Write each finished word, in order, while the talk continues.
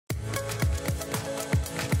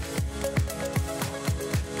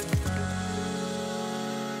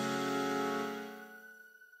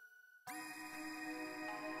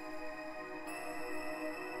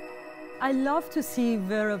I love to see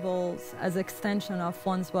wearables as extension of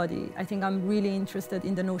one's body. I think I'm really interested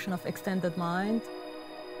in the notion of extended mind.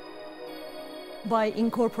 By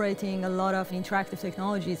incorporating a lot of interactive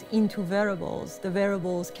technologies into wearables, the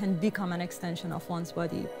wearables can become an extension of one's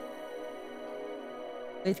body.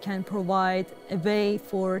 It can provide a way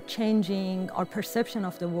for changing our perception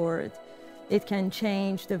of the world. It can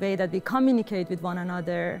change the way that we communicate with one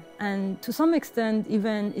another, and to some extent,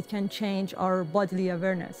 even it can change our bodily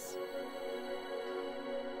awareness.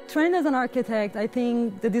 Trained as an architect, I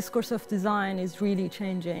think the discourse of design is really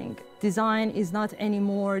changing. Design is not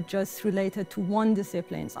anymore just related to one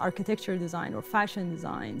discipline, architecture design or fashion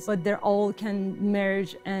design, but they all can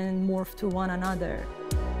merge and morph to one another.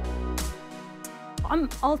 I'm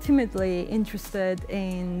ultimately interested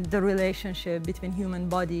in the relationship between human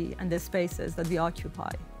body and the spaces that we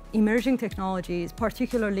occupy. Emerging technologies,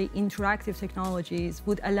 particularly interactive technologies,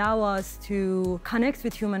 would allow us to connect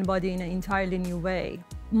with human body in an entirely new way.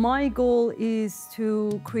 My goal is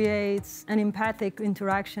to create an empathic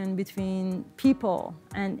interaction between people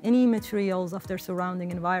and any materials of their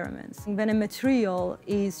surrounding environments. When a material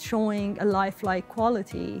is showing a lifelike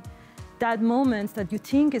quality, that moment that you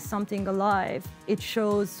think is something alive, it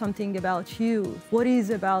shows something about you. What is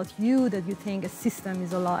about you that you think a system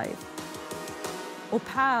is alive?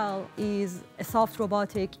 Opale is a soft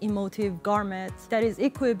robotic emotive garment that is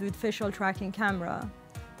equipped with facial tracking camera.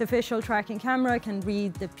 The facial tracking camera can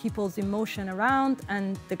read the people's emotion around,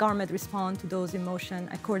 and the garment responds to those emotions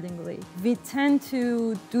accordingly. We tend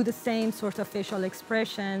to do the same sort of facial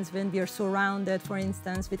expressions when we are surrounded, for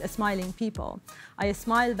instance, with smiling people. I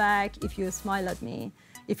smile back if you smile at me.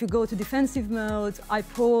 If you go to defensive mode, I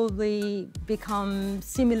probably become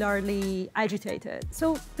similarly agitated.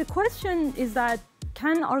 So the question is that,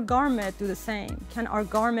 can our garment do the same? Can our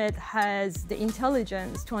garment has the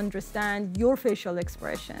intelligence to understand your facial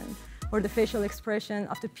expression or the facial expression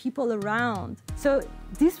of the people around? So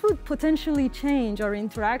this would potentially change our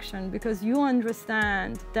interaction because you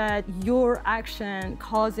understand that your action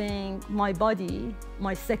causing my body,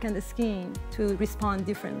 my second skin, to respond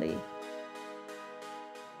differently.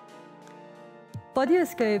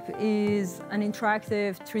 Bodyscape is an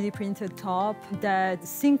interactive 3D printed top that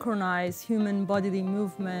synchronizes human bodily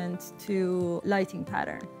movement to lighting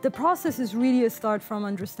pattern. The process is really a start from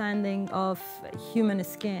understanding of human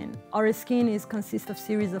skin. Our skin consists of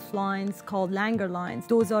series of lines called Langer lines.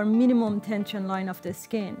 Those are minimum tension line of the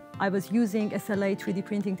skin. I was using SLA 3D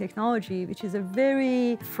printing technology, which is a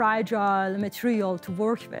very fragile material to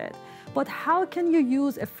work with. But how can you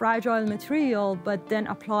use a fragile material but then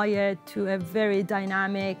apply it to a very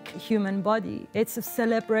dynamic human body? It's a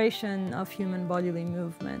celebration of human bodily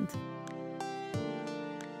movement.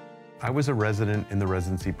 I was a resident in the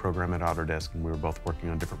residency program at Autodesk, and we were both working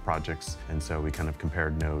on different projects, and so we kind of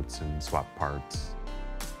compared notes and swapped parts.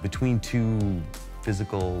 Between two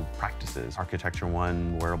physical practices, architecture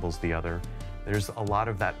one, wearables the other, there's a lot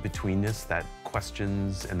of that betweenness, that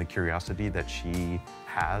questions and the curiosity that she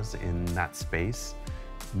has in that space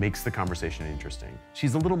makes the conversation interesting.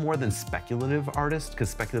 She's a little more than speculative artist, because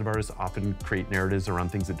speculative artists often create narratives around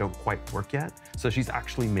things that don't quite work yet. So she's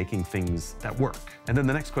actually making things that work. And then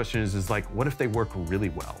the next question is like, what if they work really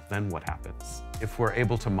well? Then what happens? If we're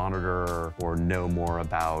able to monitor or know more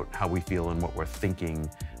about how we feel and what we're thinking,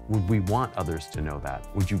 would we want others to know that?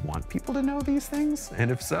 Would you want people to know these things?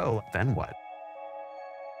 And if so, then what?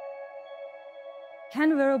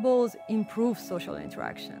 Can wearables improve social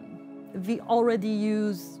interaction? We already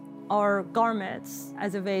use our garments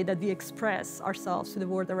as a way that we express ourselves to the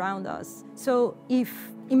world around us. So if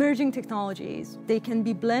emerging technologies, they can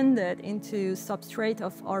be blended into substrate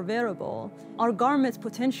of our wearable, our garments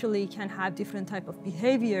potentially can have different type of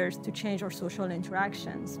behaviors to change our social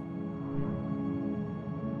interactions.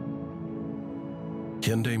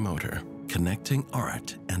 Hyundai Motor, connecting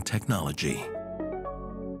art and technology.